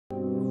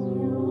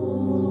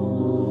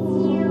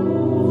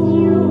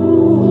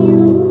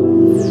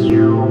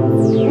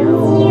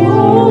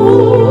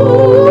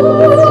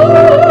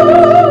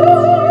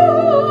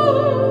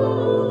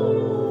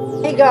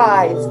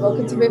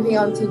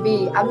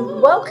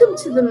welcome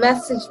to the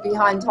message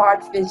behind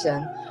Heart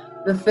Vision,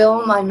 the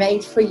film I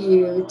made for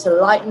you to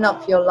lighten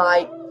up your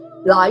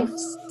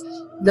lives.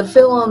 The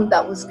film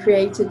that was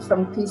created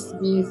from a piece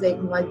of music,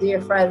 my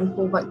dear friend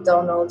Paul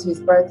Mcdonalds, whose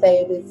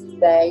birthday it is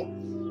today,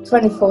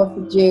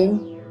 24th of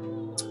June.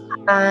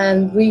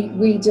 And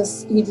he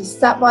just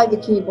sat by the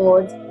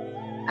keyboard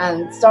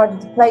and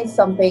started to play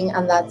something,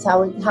 and that's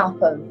how it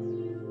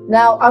happened.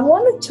 Now, I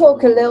want to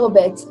talk a little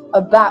bit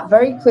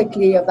very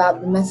quickly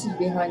about the message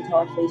behind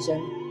Heart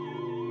Vision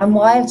and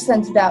why I've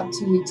sent it out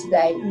to you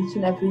today, each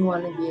and every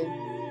one of you.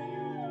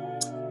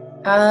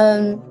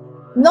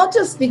 Not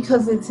just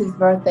because it's his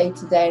birthday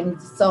today and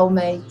he's a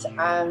soulmate,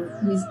 and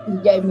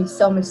he gave me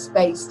so much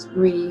space to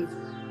grieve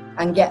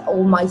and get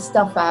all my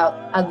stuff out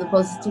at the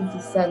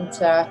Positivity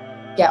Center,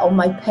 get all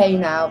my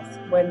pain out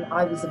when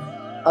I was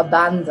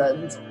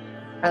abandoned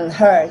and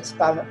hurt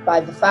by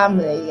the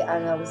family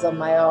and I was on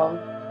my own,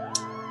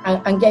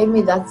 and gave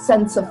me that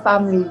sense of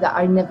family that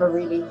I never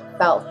really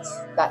felt,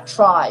 that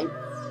tribe.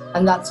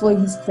 And that's what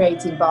he's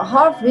creating. But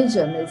Heart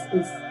Vision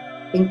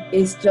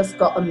is just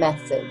got a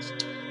message.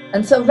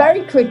 And so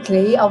very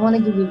quickly, I want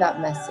to give you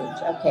that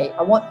message. Okay,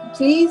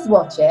 please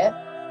watch it,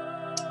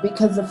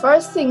 because the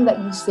first thing that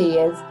you see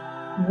is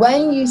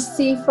when you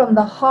see from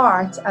the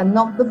heart and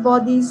not the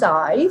body's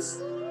eyes,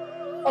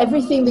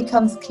 everything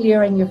becomes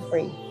clear and you're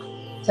free.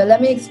 So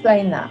let me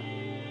explain that.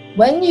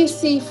 When you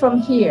see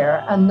from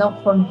here and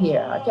not from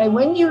here, okay,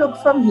 when you look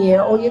from here,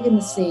 all you're going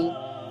to see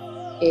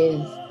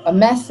is a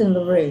mess in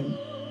the room.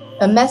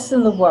 A mess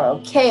in the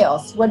world,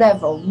 chaos,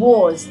 whatever,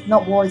 wars,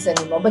 not wars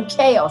anymore, but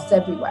chaos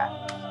everywhere.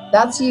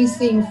 That's you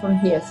seeing from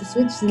here. So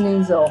switch the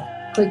news off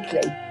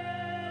quickly.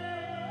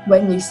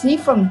 When you see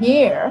from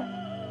here,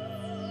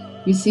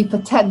 you see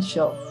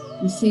potential,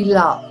 you see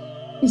love,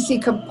 you see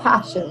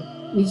compassion,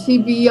 you see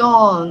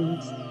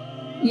beyond,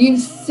 you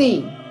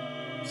see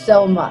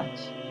so much.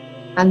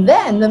 And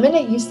then the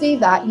minute you see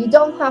that, you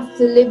don't have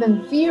to live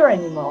in fear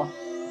anymore.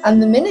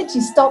 And the minute you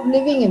stop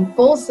living in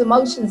false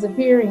emotions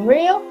appearing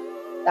real,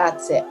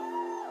 that's it.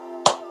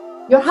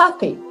 You're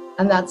happy.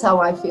 And that's how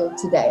I feel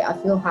today. I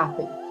feel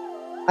happy.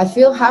 I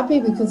feel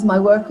happy because my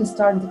work is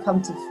starting to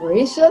come to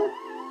fruition.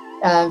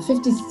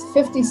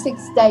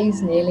 56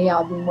 days nearly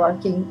I've been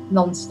working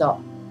non-stop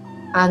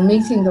and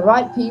meeting the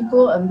right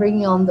people and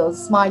bringing on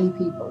those smiley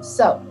people.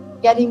 So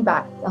getting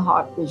back to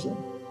Heart Vision.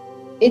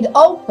 It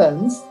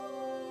opens.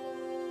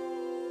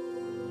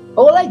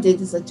 All I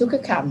did is I took a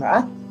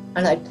camera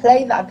and I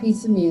played that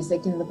piece of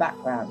music in the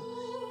background.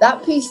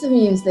 That piece of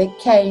music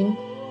came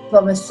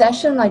from a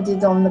session I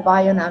did on the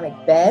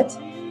biodynamic bed,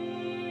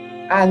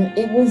 and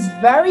it was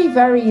very,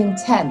 very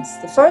intense.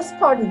 The first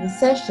part of the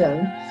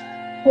session,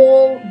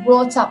 Paul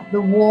brought up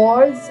the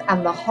wars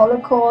and the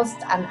Holocaust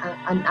and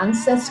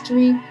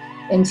ancestry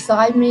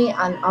inside me,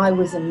 and I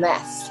was a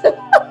mess.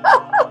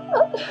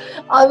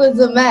 I was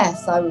a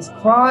mess. I was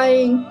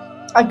crying.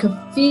 I could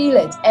feel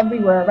it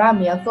everywhere around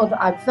me. I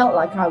felt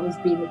like I was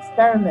being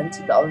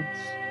experimented on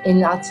in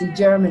Nazi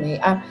Germany.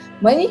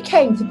 When he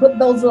came to put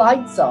those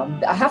lights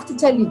on, I have to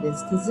tell you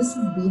this because this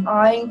is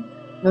behind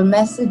the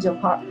message of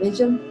Heart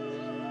Vision.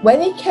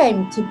 When he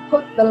came to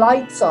put the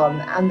lights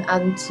on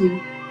and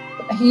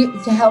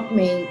to help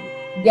me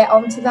get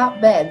onto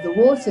that bed, the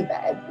water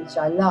bed, which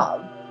I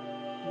love,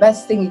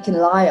 best thing you can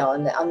lie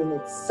on. I mean,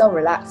 it's so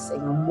relaxing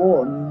and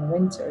warm in the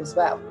winter as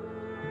well,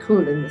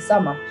 cool in the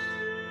summer.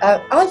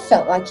 I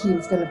felt like he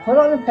was going to put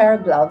on a pair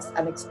of gloves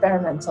and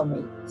experiment on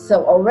me.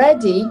 So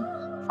already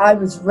I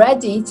was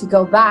ready to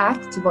go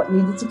back to what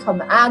needed to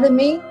come out of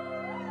me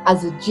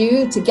as a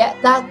Jew, to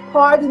get that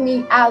part of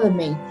me out of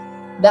me,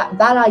 that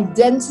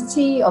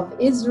identity of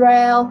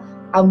Israel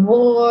and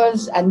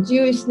wars and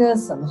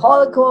Jewishness and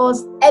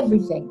Holocaust,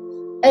 everything.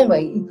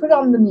 Anyway, he put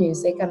on the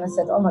music and I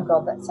said, oh my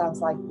God, that sounds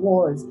like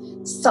wars,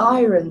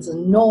 sirens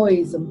and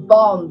noise and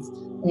bombs.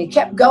 And he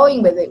kept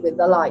going with it with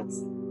the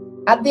lights.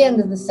 At the end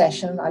of the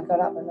session, I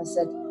got up and I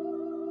said,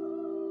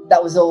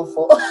 that was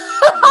awful.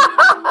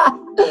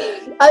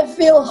 I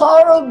feel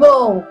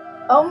horrible.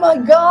 Oh my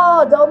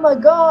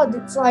God,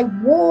 it's like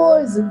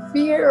wars and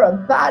fear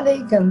and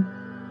panic. And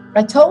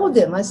I told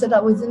him, I said I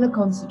was in a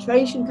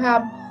concentration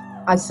camp.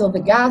 I saw the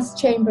gas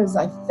chambers.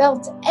 I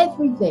felt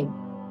everything.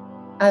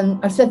 And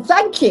I said,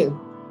 thank you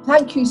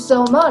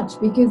so much,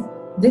 because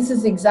this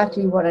is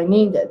exactly what I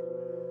needed.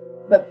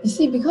 But you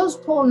see, because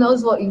Paul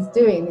knows what he's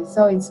doing, he's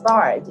so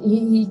inspired,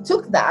 he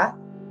took that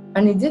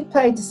and he did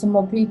play to some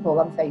more people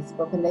on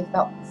Facebook, and they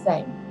felt the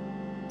same.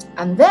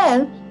 And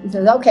then he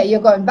said, okay,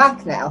 you're going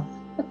back now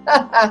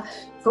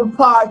for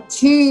part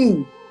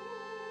 2.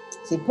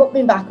 So he put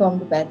me back on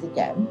the bed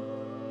again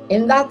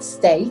in that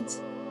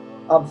state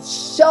of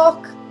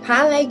shock,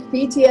 panic,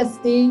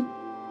 PTSD.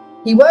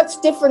 He works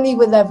differently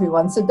with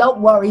everyone, so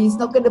don't worry, he's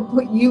not going to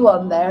put you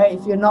on there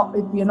if you're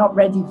not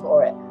ready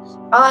for it.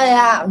 I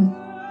am.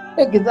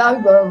 Because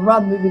I'm going to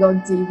run moving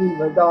on TV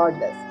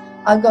regardless.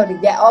 I'm going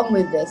to get on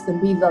with this and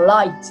be the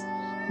light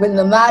when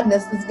the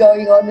madness is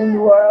going on in the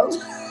world.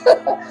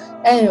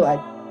 Anyway,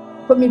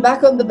 put me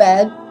back on the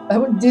bed. I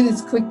would do this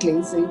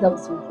quickly so you don't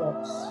sleep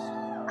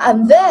well.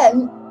 And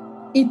then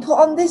he put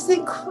on this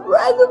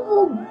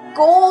incredible,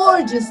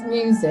 gorgeous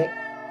music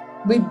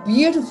with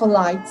beautiful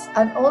lights,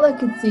 and all I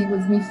could see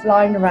was me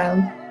flying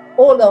around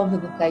all over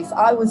the place.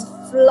 I was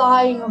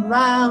flying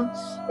around.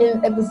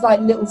 It was like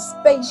little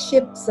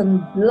spaceships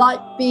and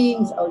light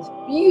beams. It was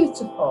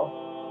beautiful.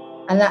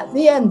 And at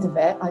the end of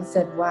it, I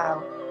said,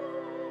 wow,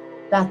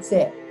 that's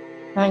it.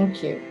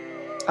 Thank you.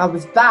 I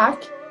was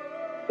back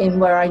in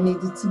where I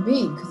needed to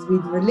be because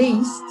we'd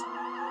released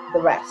the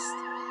rest.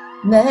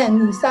 And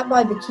then he sat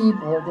by the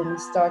keyboard and he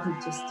started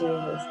just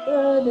doing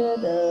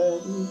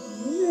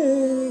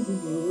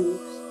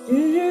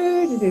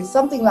this,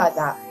 something like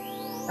that.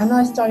 And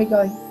I started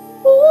going,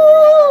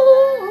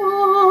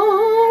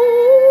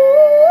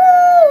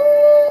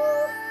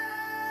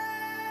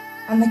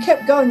 and I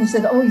kept going. He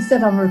said, oh, he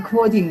said, I'm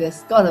recording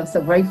this. God, I'm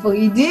so grateful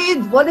he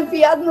did. What if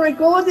he hadn't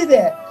recorded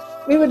it?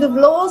 We would have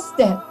lost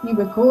it. He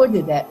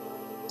recorded it.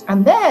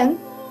 And then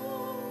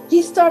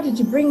he started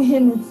to bring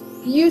in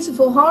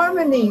beautiful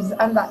harmonies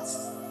and that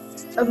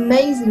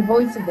amazing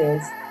voice of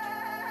his.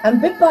 And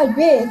bit by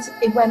bit,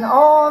 it went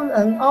on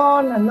and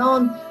on and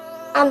on.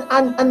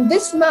 And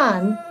this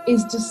man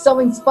is just so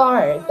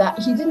inspired that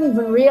he didn't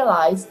even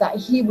realize that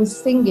he was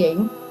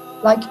singing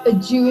like a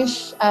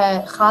Jewish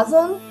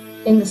chazan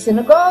in the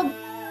synagogue.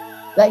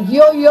 Like,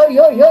 yo, yo,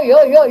 yo, yo,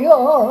 yo, yo,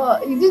 yo.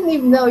 He didn't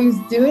even know he was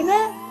doing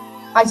it.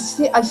 I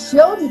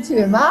showed it to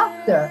him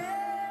after.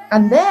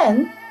 And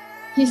then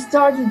he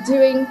started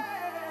doing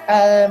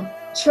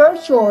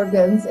church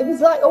organs. It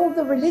was like all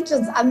the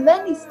religions. And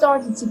then he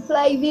started to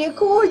play the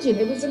accordion.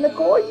 It was an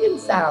accordion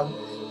sound,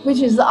 which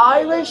is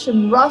Irish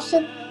and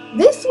Russian.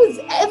 This was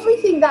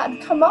everything that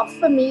had come up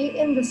for me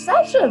in the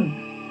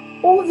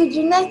session. All the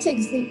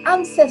genetics, the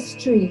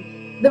ancestry,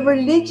 the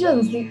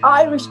religions, the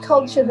Irish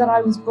culture that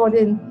I was brought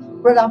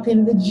up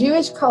in, the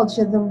Jewish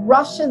culture, the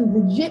Russian,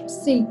 the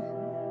Gypsy,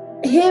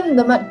 him,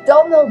 the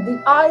McDonald,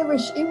 the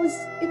Irish. It was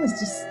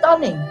just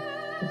stunning.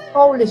 The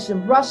Polish, the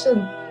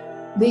Russian,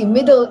 the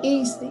Middle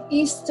East, the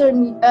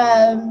Eastern,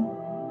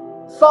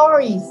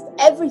 Far East,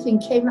 everything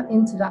came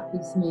into that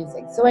piece of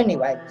music. So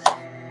anyway,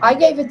 I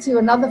gave it to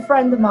another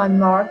friend of mine,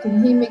 Mark,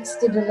 and he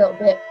mixed it a little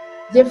bit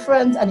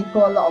different and he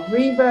put a lot of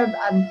reverb.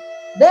 And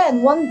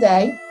then one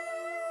day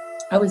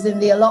I was in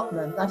the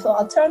allotment. I thought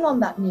I'll turn on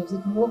that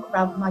music and walk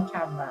around with my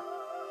camera.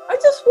 I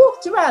just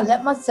walked around,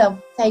 let myself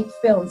take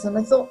films, and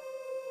I thought,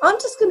 I'm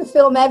just going to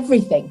film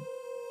everything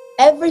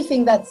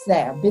that's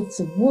there, bits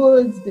of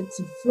woods, bits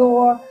of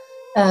floor,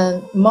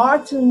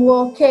 Martin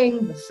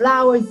walking, the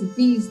flowers, the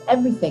bees,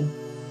 everything.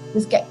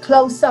 Just get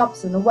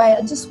close-ups and away.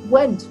 I just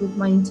went with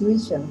my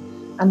intuition,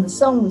 and the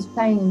song was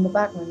playing in the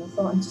background. I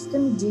thought, I'm just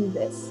going to do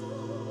this.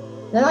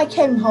 Then I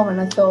came home and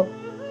I thought,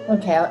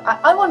 okay,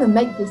 I want to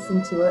make this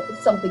into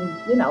something,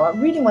 I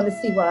really want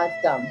to see what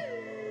I've done.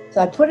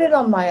 So I put it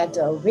on my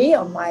Adobe,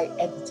 on my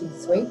editing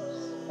suite.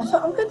 I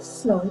thought, I'm going to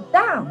slow it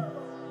down.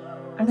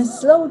 And I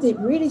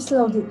really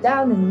slowed it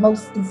down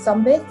in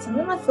some bits. And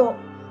then I thought,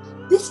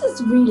 this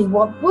is really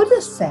what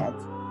Buddha said.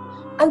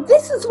 And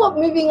this is what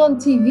moving on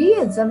TV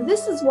is. And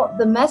this is what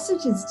the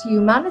message is to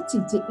humanity,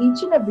 to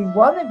each and every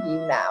one of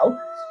you now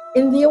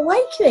in the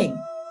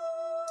awakening.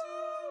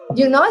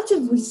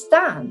 United we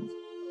stand.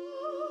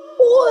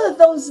 All of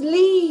those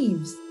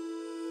leaves,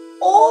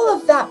 all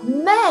of that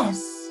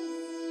mess,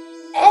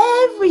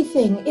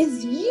 everything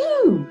is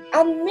you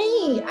and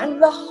me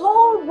and the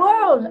whole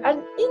world,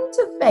 an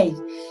interfaith.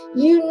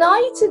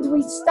 United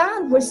we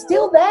stand. We're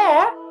still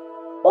there.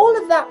 All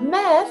of that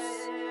mess.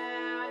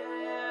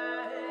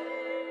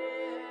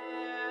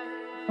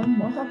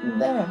 What happened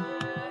there?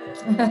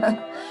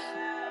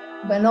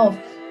 Went off.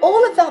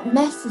 All of that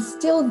mess is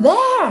still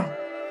there.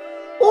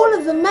 All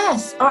of the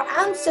mess, our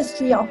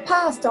ancestry, our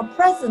past, our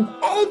present,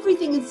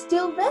 everything is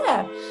still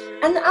there.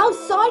 And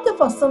outside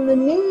of us on the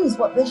news,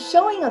 what they're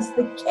showing us,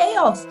 the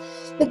chaos,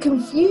 the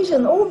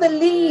confusion, all the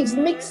leaves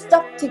mixed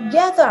up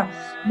together,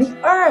 the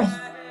earth.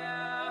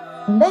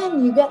 And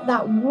then you get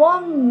that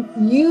one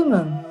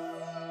human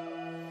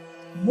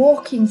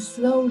walking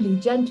slowly,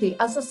 gently.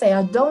 As I say,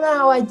 I don't know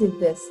how I did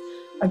this.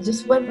 I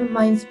just went with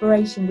my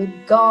inspiration, with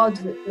God,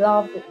 with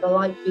love, with the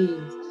light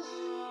beings.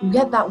 You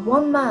get that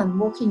one man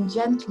walking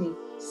gently,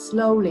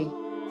 slowly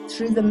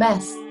through the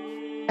mess,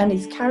 and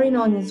he's carrying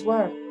on his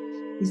work.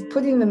 He's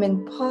putting them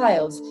in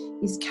piles.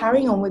 He's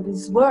carrying on with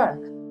his work.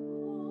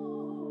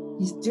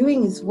 He's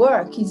doing his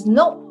work. He's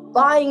not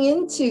buying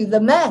into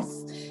the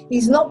mess.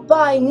 He's not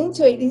buying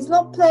into it. He's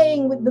not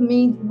playing with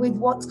with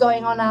what's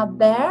going on out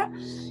there.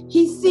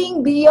 He's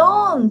seeing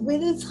beyond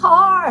with his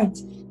heart,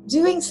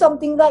 doing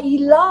something that he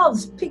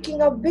loves,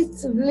 picking up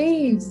bits of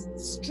leaves,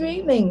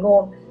 streaming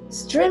or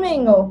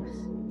strimming or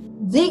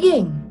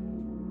digging.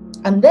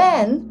 And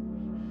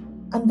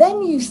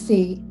then you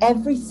see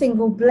every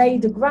single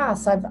blade of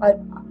grass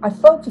I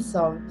focus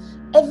on,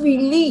 every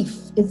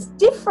leaf is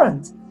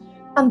different.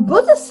 And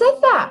Buddha said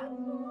that.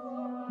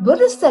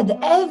 Buddha said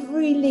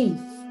every leaf,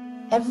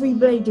 every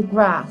blade of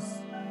grass,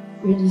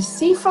 you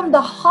see from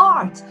the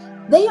heart,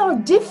 they are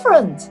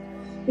different.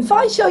 If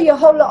I show you a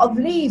whole lot of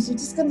leaves, you're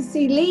just going to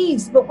see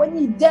leaves. But when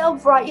you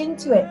delve right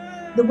into it,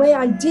 the way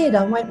I did.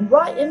 I went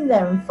right in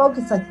there and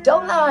focused. I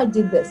don't know how I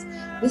did this.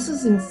 This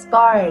was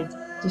inspired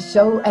to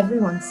show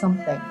everyone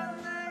something.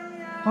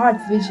 Heart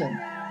vision.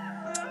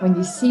 When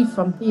you see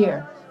from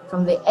here,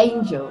 from the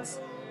angels,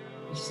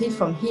 you see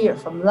from here,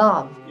 from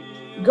love,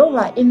 you go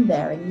right in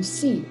there and you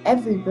see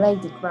every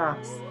blade of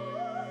grass.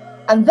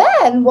 And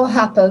then what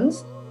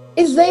happens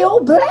is they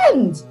all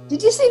blend.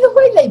 Did you see the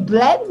way they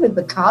blend with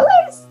the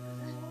colors?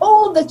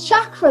 All the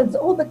chakras,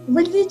 all the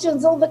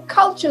religions, all the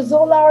cultures,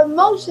 all our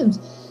emotions,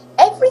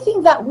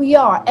 everything that we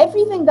are,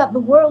 everything that the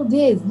world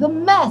is, the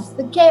mess,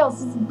 the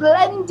chaos is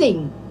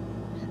blending.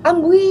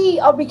 And we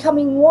are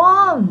becoming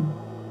one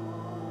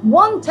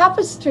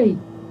tapestry,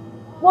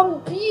 one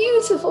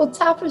beautiful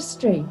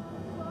tapestry,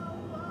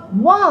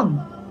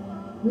 one,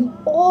 with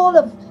all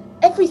of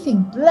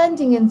everything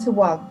blending into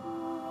one.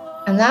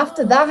 And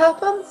after that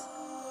happens,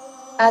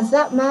 as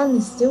that man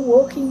is still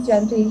walking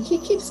gently, he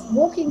keeps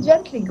walking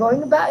gently,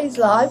 going about his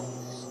life.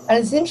 And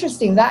it's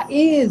interesting, that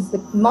is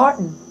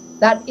Martin,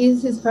 that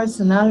is his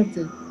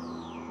personality.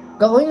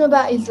 Going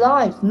about his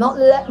life,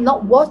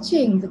 not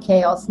watching the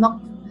chaos, not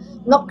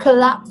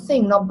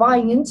collapsing, not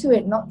buying into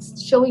it, not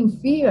showing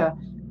fear,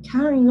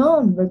 carrying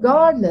on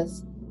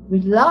regardless,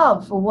 with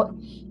love for what,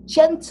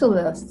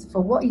 gentleness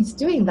for what he's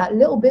doing, that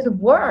little bit of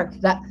work,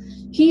 that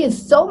he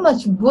is so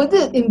much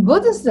in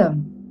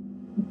Buddhism,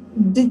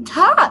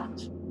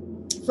 detached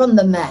from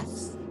the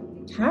mess,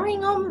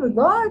 carrying on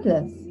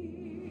regardless.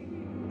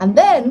 And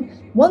then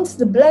once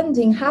the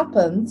blending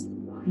happens,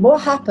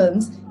 what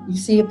happens? You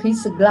see a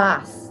piece of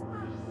glass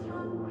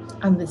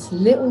and this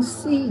little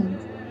seed,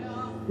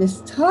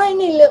 this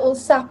tiny little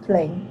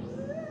sapling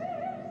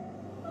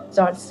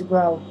starts to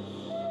grow.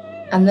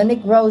 And then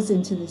it grows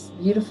into this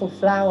beautiful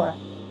flower,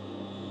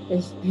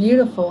 this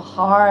beautiful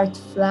heart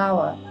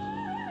flower.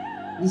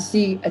 You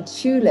see a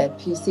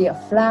tulip, you see a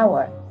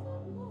flower,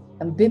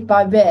 and bit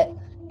by bit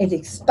it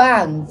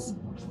expands,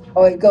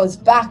 or it goes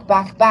back,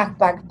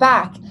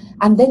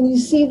 and then you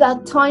see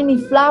that tiny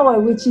flower,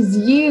 which is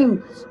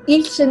you,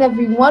 each and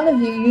every one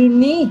of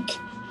you,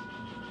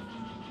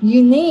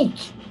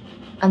 unique.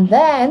 And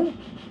then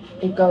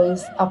it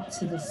goes up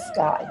to the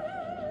sky,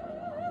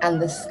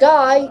 and the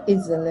sky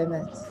is the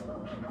limit.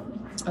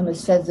 And it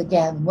says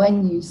again,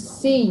 when you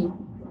see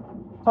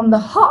from the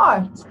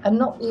heart and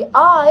not the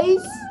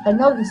eyes, I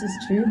know this is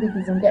true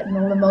because I'm getting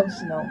all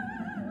emotional,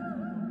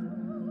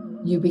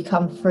 you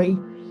become free.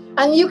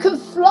 And you can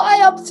fly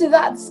up to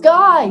that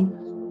sky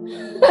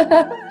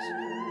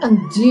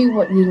and do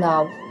what you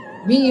love.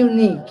 Be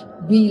unique,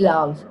 be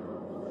love.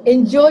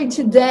 Enjoy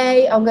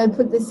today. I'm going to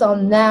put this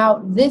on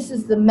now. This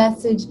is the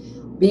message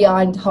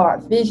behind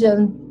Heart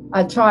Vision.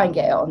 I'll try and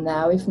get it on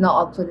now. If not,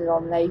 I'll put it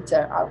on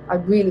later. I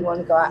really want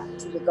to go out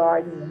to the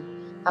garden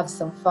and have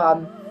some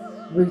fun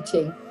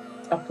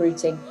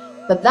uprooting.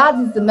 But that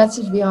is the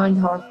message behind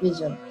Heart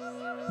Vision.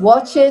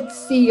 Watch it,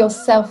 see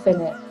yourself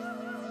in it.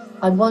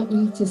 I want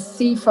you to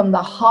see from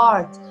the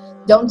heart.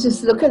 Don't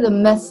just look at a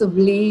mess of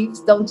leaves.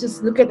 Don't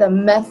just look at a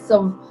mess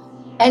of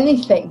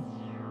anything.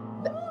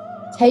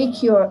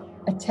 Take your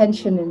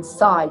attention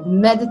inside.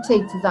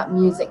 Meditate to that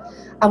music.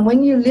 And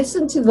when you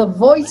listen to the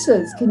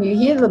voices, can you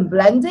hear them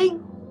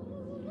blending?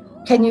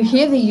 Can you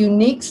hear the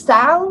unique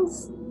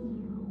sounds?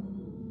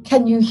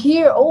 Can you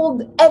hear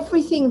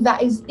everything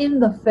that is in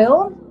the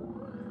film?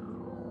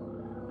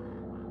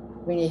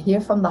 When you hear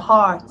from the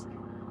heart,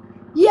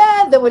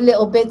 yeah, there were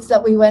little bits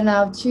that we went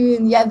out of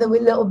tune. Yeah, there were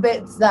little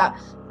bits that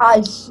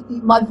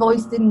my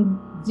voice didn't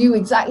do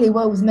exactly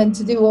what it was meant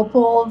to do, or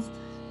Paul's.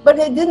 But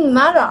it didn't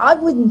matter. I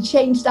wouldn't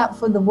change that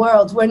for the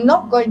world. We're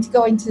not going to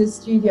go into the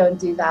studio and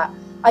do that.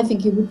 I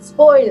think it would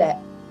spoil it.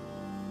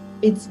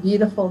 It's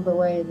beautiful the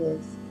way it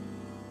is.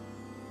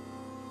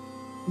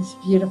 It's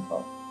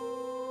beautiful.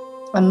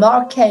 And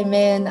Mark came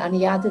in and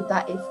he added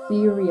that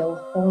ethereal,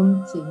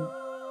 haunting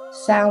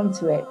sound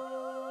to it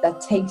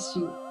that takes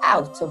you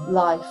out of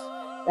life,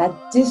 that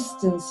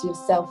distance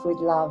yourself with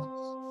love.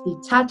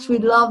 Detach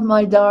with love,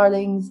 my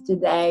darlings,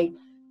 today.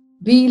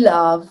 Be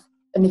love.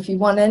 And if you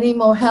want any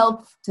more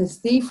help to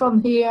see from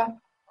here,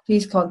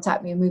 please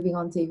contact me,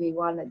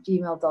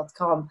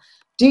 movingontv1@gmail.com.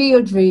 Do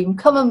your dream.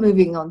 Come on,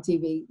 Moving On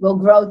TV. We'll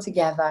grow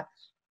together.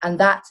 And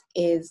that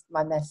is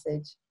my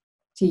message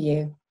to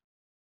you.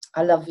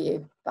 I love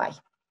you. Bye.